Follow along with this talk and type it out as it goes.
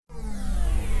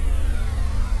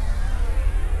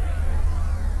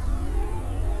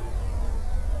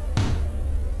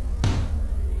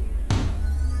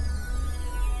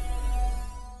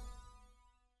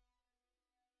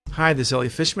Hi, this is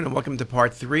Elliot Fishman, and welcome to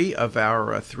part 3 of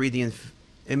our 3D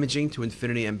imaging to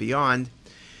infinity and beyond.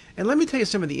 And let me tell you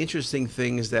some of the interesting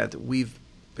things that we've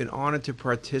been honored to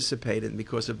participate in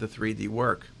because of the 3D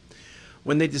work.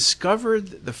 When they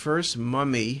discovered the first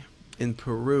mummy in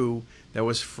Peru that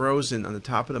was frozen on the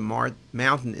top of the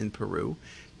mountain in Peru,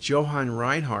 Johann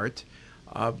Reinhardt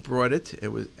brought it.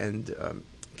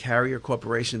 Carrier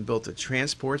Corporation built a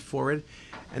transport for it,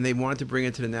 and they wanted to bring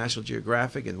it to the National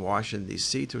Geographic in Washington,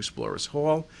 D.C. to Explorers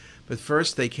Hall. But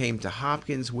first they came to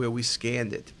Hopkins, where we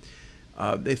scanned it.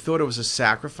 They thought it was a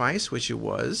sacrifice, which it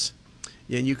was.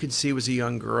 And you can see it was a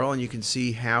young girl, and you can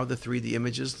see how the 3D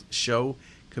images show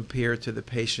compared to the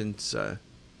patient's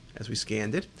as we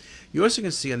scanned it. You also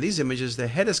can see on these images the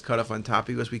head is cut off on top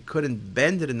because we couldn't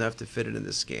bend it enough to fit it in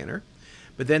the scanner.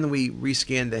 But then we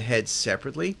rescanned the head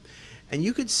separately. And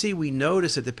you could see, we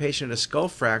noticed that the patient had a skull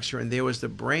fracture, and there was the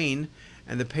brain,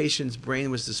 and the patient's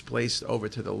brain was displaced over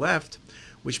to the left,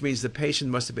 which means the patient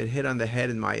must have been hit on the head,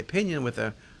 in my opinion, with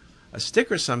a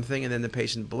stick or something, and then the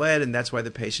patient bled, and that's why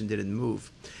the patient didn't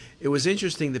move. It was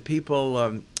interesting. The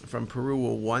people from Peru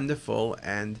were wonderful,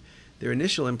 and their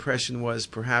initial impression was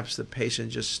perhaps the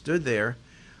patient just stood there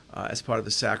as part of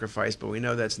the sacrifice, but we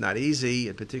know that's not easy,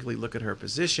 and particularly look at her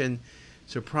position.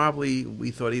 So probably we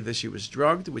thought either she was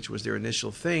drugged, which was their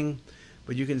initial thing,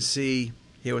 but you can see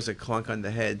here was a clunk on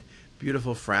the head,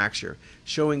 beautiful fracture,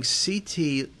 showing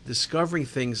CT discovering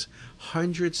things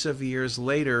hundreds of years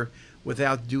later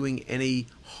without doing any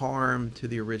harm to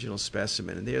the original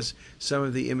specimen. And there's some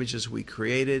of the images we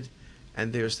created,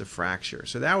 and there's the fracture.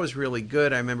 So that was really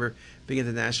good. I remember being at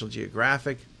the National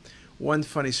Geographic. One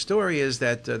funny story is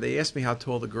that they asked me how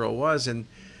tall the girl was, and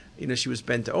she was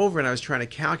bent over, and I was trying to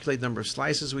calculate the number of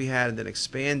slices we had and then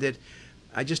expand it.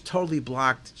 I just totally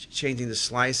blocked changing the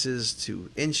slices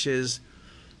to inches,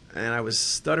 and I was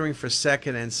stuttering for a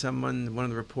second, and one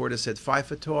of the reporters said, 5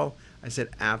 foot tall? I said,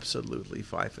 absolutely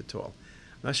 5 foot tall.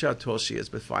 I'm not sure how tall she is,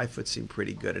 but 5 foot seemed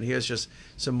pretty good. And here's just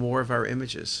some more of our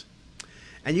images.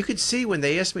 And you could see when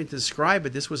they asked me to describe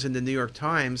it, this was in the New York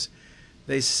Times,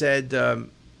 they said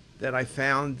that I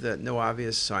found no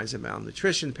obvious signs of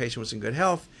malnutrition, the patient was in good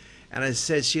health, and I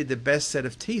said she had the best set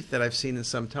of teeth that I've seen in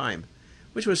some time,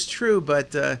 which was true,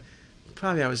 but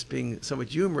probably I was being somewhat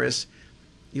humorous.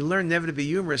 You learn never to be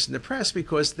humorous in the press,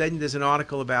 because then there's an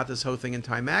article about this whole thing in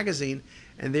Time magazine,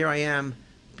 and there I am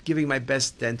giving my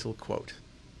best dental quote.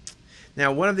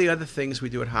 Now, one of the other things we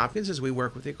do at Hopkins is we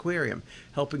work with the aquarium,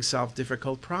 helping solve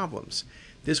difficult problems.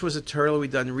 This was a turtle we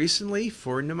done recently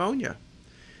for pneumonia.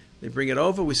 They bring it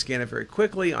over, we scan it very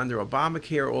quickly. Under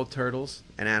Obamacare, all turtles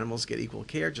and animals get equal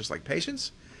care, just like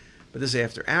patients. But this is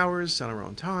after hours, on our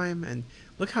own time. And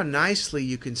look how nicely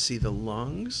you can see the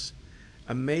lungs.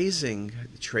 Amazing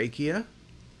trachea.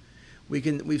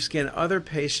 We've scanned other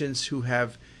patients who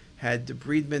have had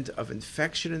debridement of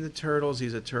infection in the turtles.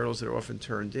 These are turtles that are often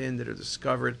turned in, that are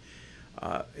discovered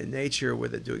in nature where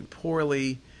they're doing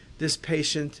poorly. This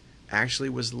patient actually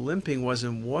was limping,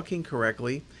 wasn't walking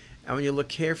correctly. And when you look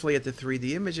carefully at the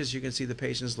 3D images, you can see the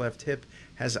patient's left hip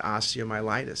has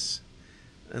osteomyelitis.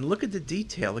 And look at the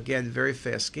detail. Again, very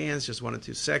fast scans, just 1 or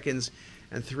 2 seconds.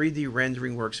 And 3D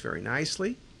rendering works very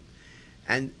nicely.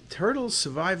 And turtles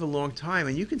survive a long time,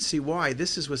 and you can see why.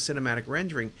 This is with cinematic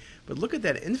rendering. But look at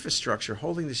that infrastructure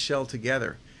holding the shell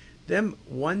together. Them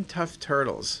one tough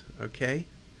turtles, okay?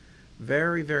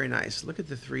 Very, very nice. Look at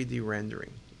the 3D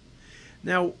rendering.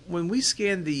 Now, when we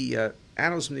scan the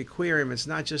animals from the aquarium, it's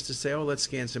not just to say, oh, let's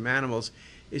scan some animals.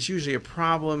 It's usually a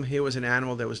problem. Here was an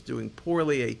animal that was doing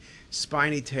poorly, a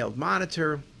spiny-tailed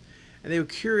monitor, and they were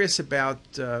curious about,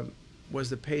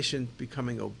 was the patient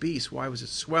becoming obese? Why was it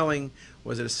swelling?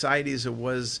 Was it ascites, or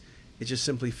was it just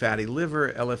simply fatty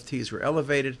liver? LFTs were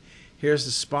elevated. Here's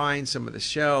the spine, some of the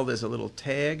shell. There's a little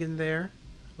tag in there,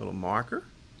 a little marker.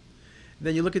 And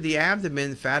then you look at the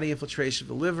abdomen, fatty infiltration of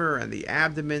the liver and the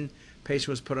abdomen. Patient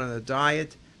was put on a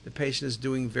diet. The patient is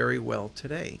doing very well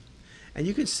today. And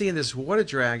you can see in this water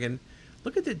dragon,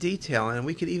 look at the detail, and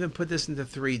we can even put this into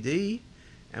 3D,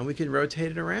 and we can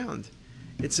rotate it around.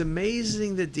 It's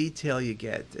amazing the detail you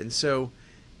get. And so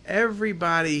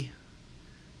everybody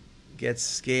gets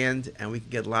scanned, and we can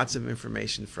get lots of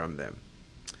information from them.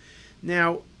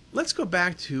 Now, let's go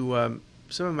back to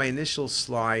some of my initial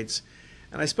slides.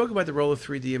 And I spoke about the role of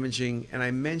 3D imaging, and I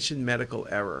mentioned medical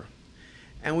error.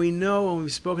 And we know, when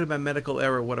we've spoken about medical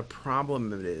error, what a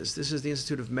problem it is. This is the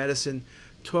Institute of Medicine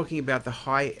talking about the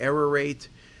high error rate,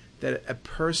 that a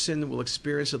person will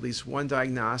experience at least one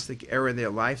diagnostic error in their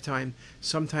lifetime,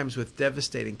 sometimes with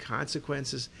devastating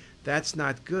consequences. That's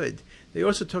not good. They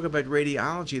also talk about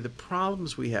radiology, the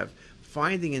problems we have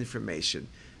finding information,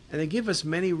 and they give us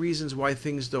many reasons why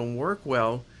things don't work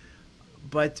well,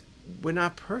 but we're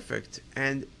not perfect.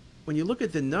 And when you look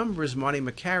at the numbers, Marty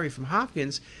McCary from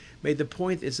Hopkins made the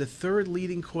point it's the third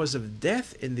leading cause of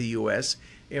death in the U.S.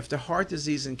 after heart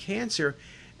disease and cancer,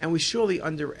 and we surely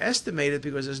underestimate it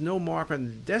because there's no mark on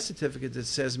the death certificate that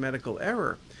says medical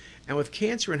error. And with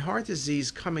cancer and heart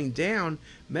disease coming down,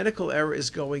 medical error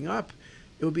is going up.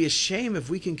 It would be a shame if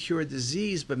we can cure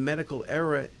disease, but medical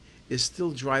error is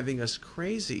still driving us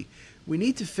crazy. We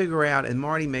need to figure out, and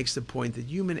Marty makes the point, that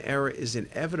human error is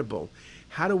inevitable.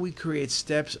 How do we create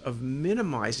steps of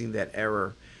minimizing that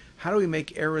error? How do we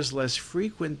make errors less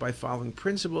frequent by following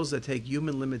principles that take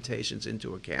human limitations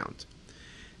into account?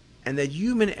 And that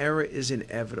human error is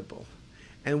inevitable.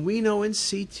 And we know in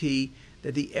CT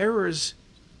that the errors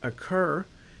occur,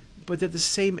 but they're the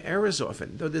same errors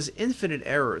often, though there's infinite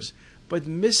errors. But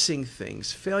missing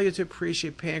things, failure to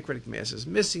appreciate pancreatic masses,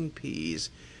 missing P's,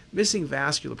 missing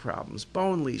vascular problems,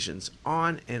 bone lesions,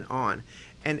 on and on.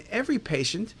 And every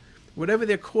patient, whatever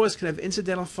their cause, can have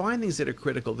incidental findings that are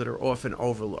critical that are often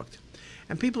overlooked.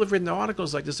 And people have written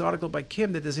articles like this article by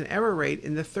Kim that there's an error rate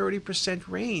in the 30%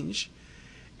 range,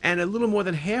 and a little more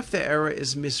than half the error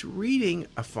is misreading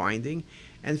a finding,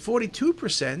 and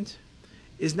 42%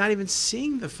 is not even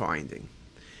seeing the finding.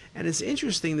 And it's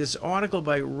interesting, this article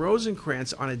by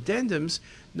Rosenkrantz on addendums,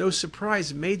 no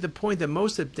surprise, made the point that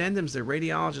most addendums that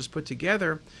radiologists put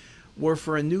together were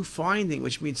for a new finding,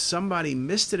 which means somebody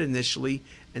missed it initially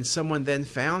and someone then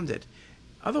found it.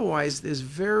 Otherwise, there's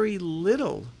very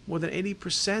little, more than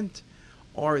 80%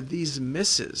 are these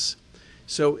misses.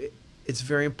 So it's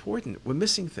very important. We're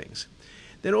missing things.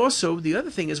 Then also, the other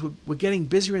thing is we're getting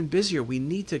busier and busier. We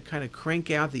need to kind of crank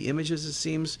out the images, it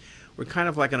seems. We're kind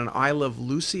of like on an I Love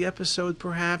Lucy episode,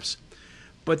 perhaps.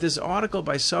 But this article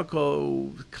by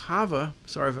Soko Kava,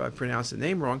 sorry if I pronounced the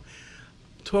name wrong,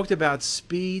 talked about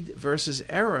speed versus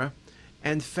error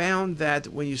and found that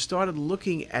when you started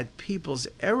looking at people's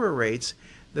error rates,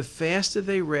 the faster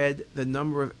they read, the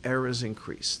number of errors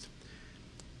increased.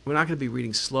 We're not going to be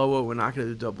reading slower. We're not going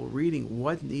to do double reading.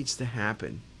 What needs to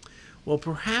happen? Well,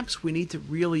 perhaps we need to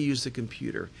really use the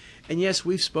computer. And yes,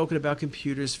 we've spoken about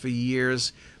computers for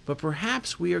years, but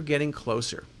perhaps we are getting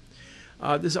closer.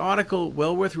 This article,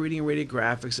 well worth reading in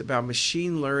Radiographics, about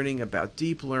machine learning, about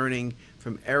deep learning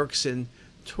from Ericsson,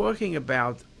 talking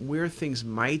about where things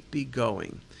might be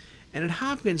going. And at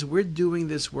Hopkins, we're doing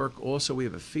this work also. We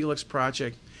have a Felix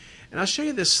project. And I'll show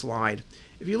you this slide.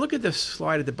 If you look at the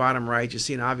slide at the bottom right, you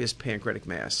see an obvious pancreatic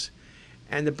mass.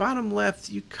 And the bottom left,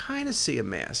 you kind of see a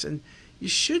mass. And you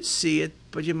should see it,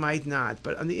 but you might not.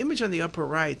 But on the image on the upper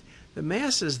right, the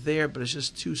mass is there, but it's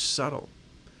just too subtle.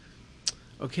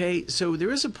 Okay, so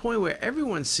there is a point where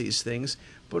everyone sees things,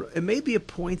 but it may be a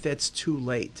point that's too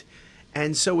late.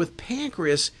 And so with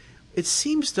pancreas, it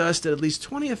seems to us that at least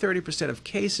 20 or 30% of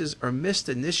cases are missed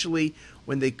initially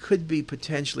when they could be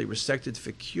potentially resected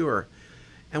for cure.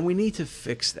 And we need to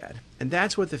fix that. And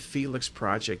that's what the Felix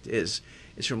project is.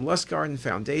 It's from Lustgarten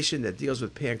Foundation that deals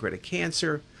with pancreatic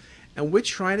cancer. And we're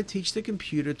trying to teach the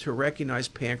computer to recognize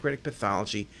pancreatic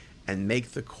pathology and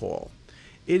make the call.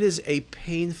 It is a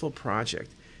painful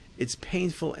project. It's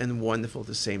painful and wonderful at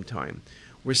the same time.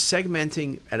 We're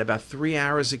segmenting at about 3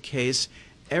 hours a case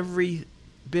every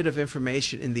bit of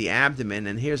information in the abdomen,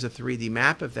 and here's a 3D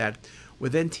map of that. We're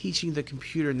then teaching the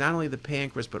computer not only the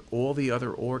pancreas but all the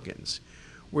other organs.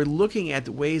 We're looking at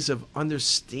ways of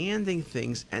understanding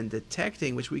things and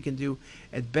detecting, which we can do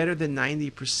at better than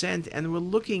 90%. And we're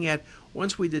looking at,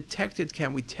 once we detect it,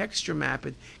 can we texture map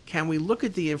it? Can we look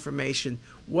at the information?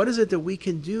 What is it that we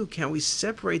can do? Can we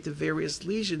separate the various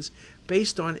lesions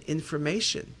based on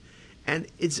information? And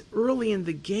it's early in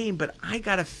the game, but I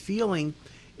got a feeling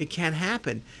it can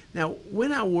happen. Now, we're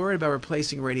not worried about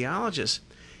replacing radiologists.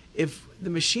 If the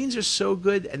machines are so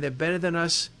good and they're better than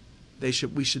us, we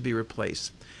should be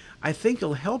replaced. I think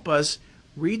it'll help us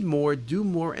read more, do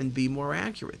more, and be more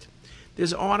accurate.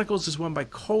 There's articles, there's one by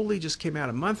Coley, just came out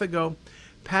a month ago.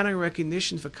 Pattern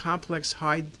recognition for complex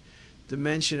high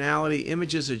dimensionality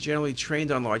images are generally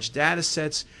trained on large data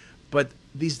sets, but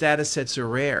these data sets are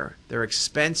rare, they're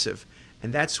expensive,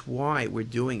 and that's why we're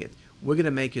doing it. We're going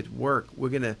to make it work. We're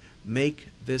going to make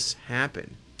this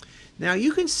happen. Now,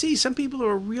 you can see some people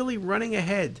are really running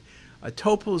ahead.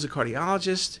 Topol is a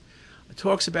cardiologist,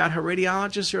 talks about how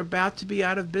radiologists are about to be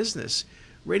out of business.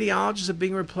 Radiologists are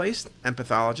being replaced, and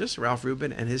pathologists, Ralph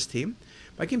Rubin and his team,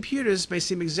 by computers. May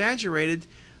seem exaggerated,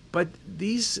 but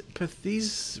these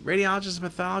radiologists and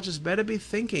pathologists better be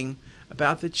thinking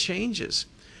about the changes.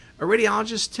 A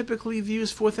radiologist typically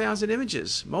views 4,000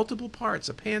 images, multiple parts,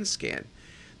 a pan scan.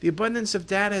 The abundance of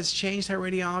data has changed how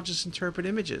radiologists interpret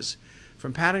images.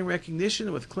 From pattern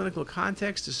recognition with clinical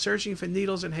context to searching for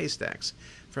needles in haystacks,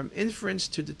 from inference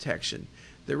to detection.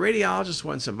 The radiologist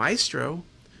wants a maestro.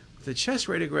 The chest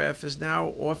radiograph is now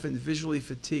often visually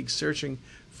fatigued searching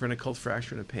for an occult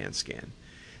fracture in a pan scan.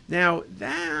 Now,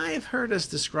 that I have heard us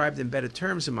described in better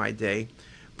terms in my day,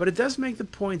 but it does make the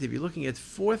point if you're looking at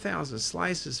 4,000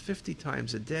 slices 50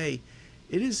 times a day,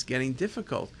 it is getting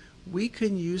difficult. We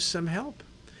can use some help.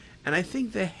 And I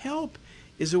think the help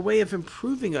is a way of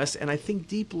improving us, and I think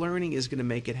deep learning is going to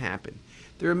make it happen.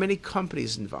 There are many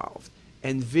companies involved: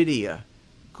 NVIDIA,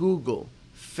 Google,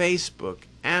 Facebook,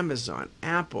 Amazon,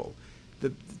 Apple,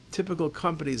 the typical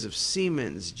companies of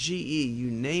Siemens, GE,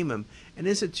 you name them, and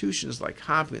institutions like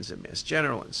Hopkins and Mass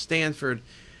General and Stanford.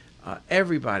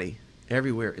 Everybody,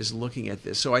 everywhere is looking at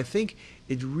this. So I think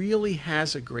it really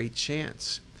has a great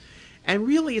chance. And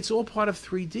really, it's all part of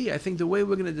 3D. I think the way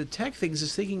we're going to detect things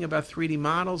is thinking about 3D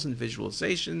models and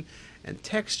visualization and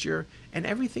texture and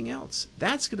everything else.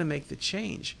 That's going to make the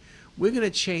change. We're going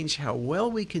to change how well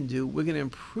we can do. We're going to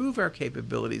improve our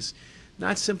capabilities,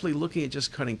 not simply looking at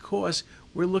just cutting costs.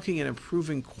 We're looking at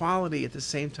improving quality at the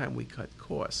same time we cut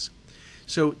costs.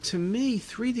 So to me,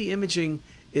 3D imaging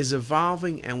is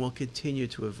evolving and will continue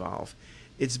to evolve.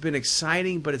 It's been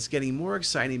exciting, but it's getting more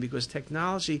exciting because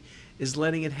technology is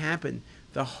letting it happen.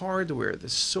 The hardware, the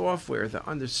software, the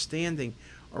understanding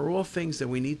are all things that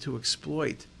we need to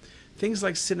exploit. Things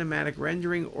like cinematic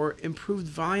rendering or improved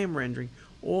volume rendering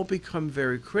all become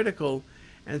very critical,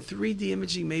 and 3D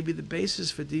imaging may be the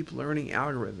basis for deep learning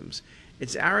algorithms.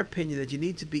 It's our opinion that you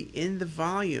need to be in the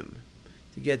volume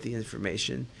to get the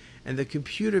information, and the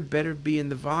computer better be in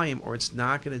the volume or it's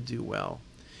not going to do well.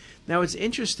 Now, it's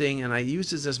interesting, and I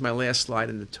use this as my last slide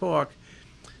in the talk,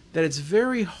 that it's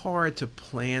very hard to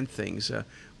plan things.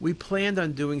 We planned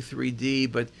on doing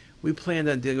 3D, but we planned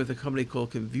on dealing with a company called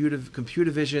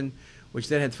Computer Vision, which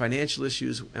then had financial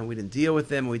issues, and we didn't deal with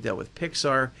them. We dealt with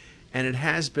Pixar, and it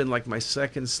has been, like my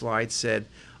second slide said,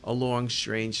 a long,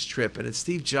 strange trip. And as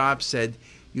Steve Jobs said,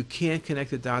 you can't connect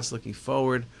the dots looking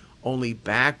forward, only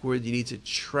backward. You need to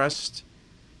trust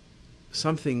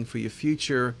something for your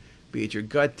future, be it your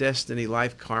gut, destiny,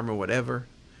 life, karma, whatever.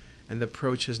 And the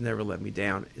approach has never let me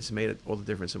down. It's made all the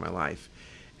difference in my life.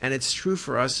 And it's true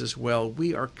for us as well.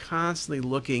 We are constantly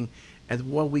looking at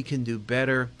what we can do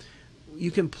better.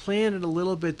 You can plan it a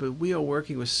little bit, but we are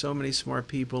working with so many smart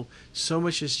people. So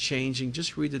much is changing.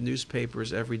 Just read the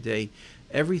newspapers every day.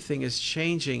 Everything is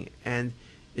changing, and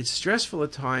it's stressful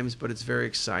at times, but it's very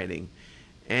exciting.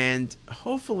 And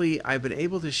hopefully I've been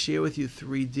able to share with you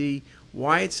 3D,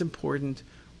 why it's important,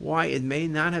 why it may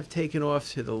not have taken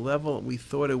off to the level we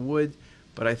thought it would,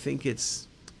 but I think it's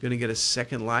going to get a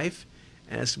second life,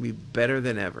 and it's going to be better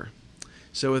than ever.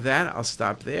 So with that, I'll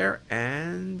stop there,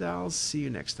 and I'll see you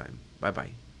next time.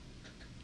 Bye-bye.